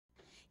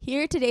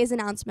Here are today's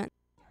announcement.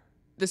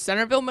 The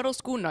Centerville Middle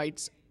School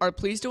Knights are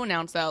pleased to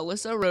announce that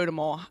Alyssa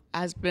Rodemal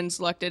has been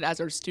selected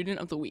as our Student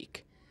of the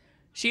Week.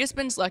 She has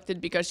been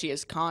selected because she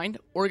is kind,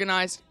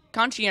 organized,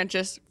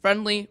 conscientious,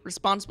 friendly,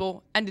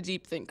 responsible, and a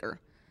deep thinker.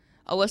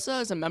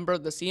 Alyssa is a member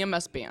of the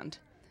CMS band.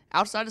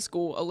 Outside of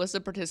school,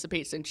 Alyssa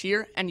participates in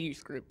cheer and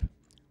youth group.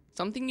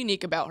 Something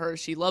unique about her is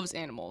she loves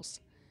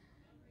animals.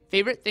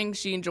 Favorite things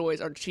she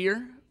enjoys are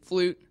cheer,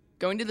 flute,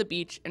 going to the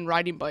beach, and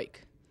riding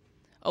bike.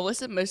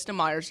 Alyssa most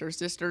admires her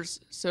sister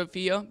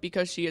Sophia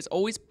because she is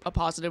always a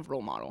positive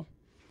role model.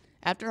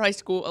 After high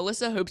school,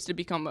 Alyssa hopes to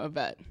become a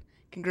vet.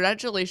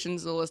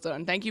 Congratulations, Alyssa,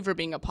 and thank you for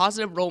being a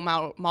positive role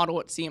model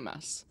at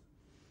CMS.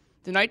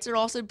 The Knights are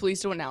also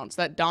pleased to announce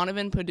that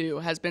Donovan Perdue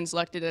has been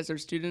selected as their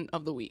Student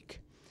of the Week.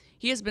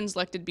 He has been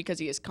selected because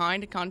he is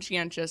kind,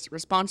 conscientious,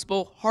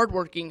 responsible,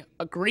 hardworking,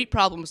 a great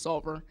problem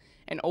solver,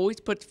 and always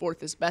puts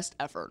forth his best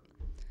effort.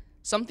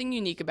 Something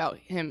unique about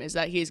him is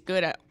that he is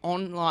good at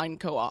online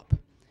co-op.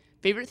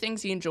 Favorite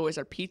things he enjoys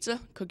are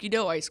pizza, cookie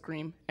dough ice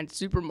cream, and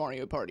Super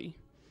Mario Party.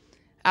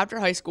 After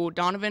high school,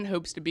 Donovan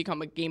hopes to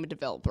become a game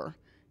developer.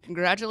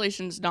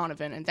 Congratulations,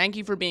 Donovan, and thank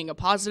you for being a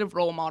positive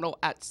role model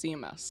at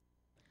CMS.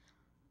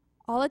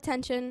 All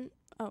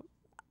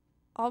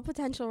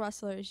potential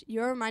wrestlers,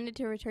 you are reminded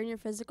to return your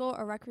physical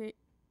or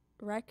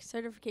rec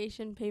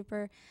certification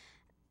paper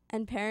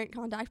and parent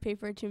contact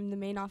paper to the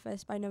main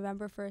office by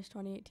November 1st,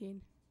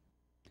 2018.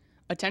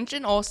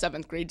 Attention all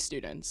 7th grade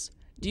students.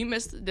 Do you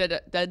miss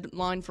the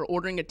deadline for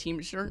ordering a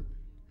team shirt?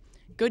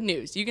 Good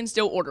news, you can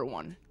still order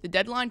one. The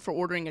deadline for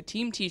ordering a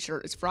team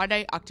t-shirt is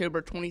Friday,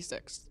 October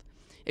 26th.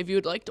 If you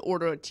would like to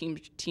order a team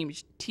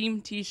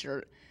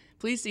t-shirt,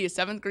 please see a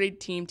 7th grade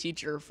team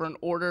teacher for an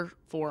order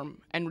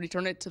form and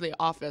return it to the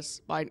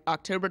office by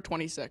October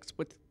 26th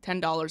with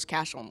 $10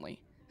 cash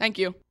only. Thank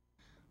you.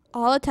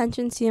 All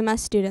attention CMS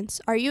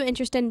students, are you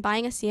interested in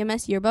buying a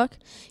CMS yearbook?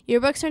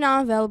 Yearbooks are now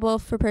available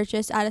for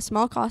purchase at a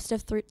small cost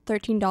of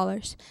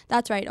 $13.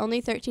 That's right,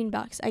 only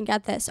 $13. And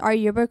get this, our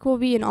yearbook will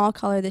be in all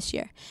color this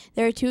year.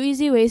 There are 2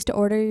 easy ways to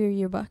order your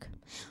yearbook.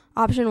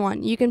 Option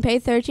 1, you can pay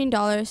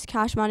 $13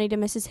 cash money to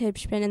Mrs.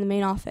 Hipshpin in the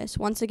main office.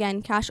 Once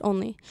again, cash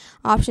only.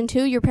 Option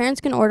 2, your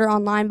parents can order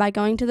online by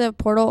going to the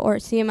portal or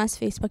CMS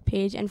Facebook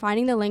page and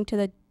finding the link to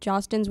the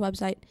Jostens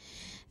website.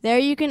 There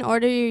you can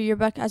order your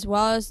yearbook as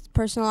well as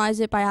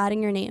personalize it by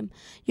adding your name.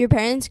 Your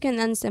parents can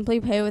then simply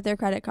pay with their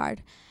credit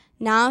card.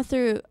 Now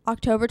through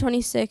October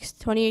 26,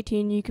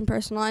 2018, you can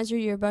personalize your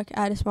yearbook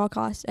at a small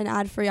cost and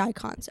add free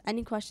icons.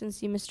 Any questions,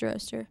 see Mr.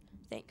 Oster.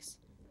 Thanks.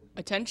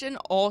 Attention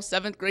all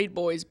 7th grade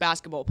boys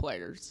basketball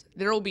players.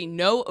 There will be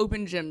no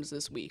open gyms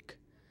this week.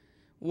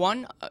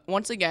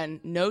 Once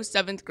again, no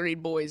 7th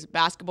grade boys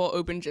basketball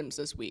open gyms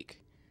this week.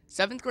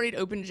 7th grade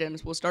open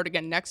gyms will start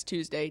again next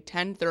Tuesday,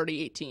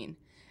 10/30/18,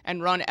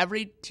 and run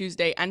every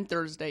Tuesday and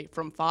Thursday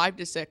from 5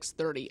 to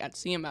 6:30 at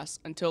CMS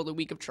until the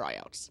week of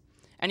tryouts.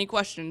 Any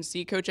questions,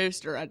 see Coach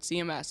Oster at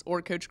CMS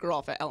or Coach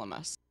Groff at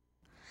LMS.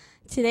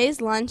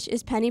 Today's lunch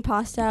is penny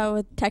pasta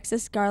with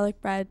Texas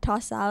garlic bread,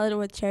 tossed salad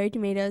with cherry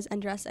tomatoes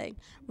and dressing,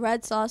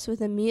 red sauce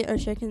with a meat or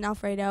chicken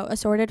Alfredo,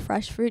 assorted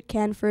fresh fruit,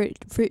 canned fruit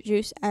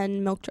juice,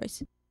 and milk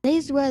choice.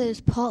 Today's weather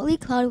is partly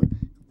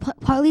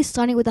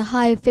sunny with a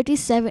high of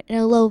 57 and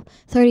a low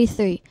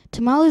 33.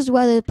 Tomorrow's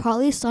weather is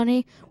partly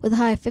sunny with a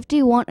high of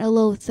 51 and a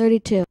low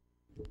 32.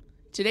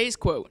 Today's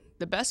quote,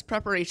 "The best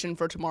preparation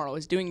for tomorrow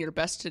is doing your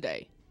best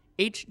today."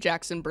 H.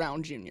 Jackson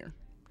Brown, Jr.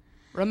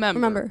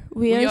 Remember,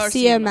 we are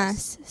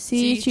CMS.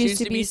 C, choose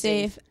to be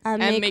safe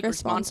and make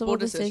responsible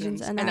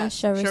decisions and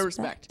show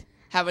respect.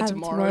 Have a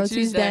tomorrow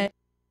Tuesday.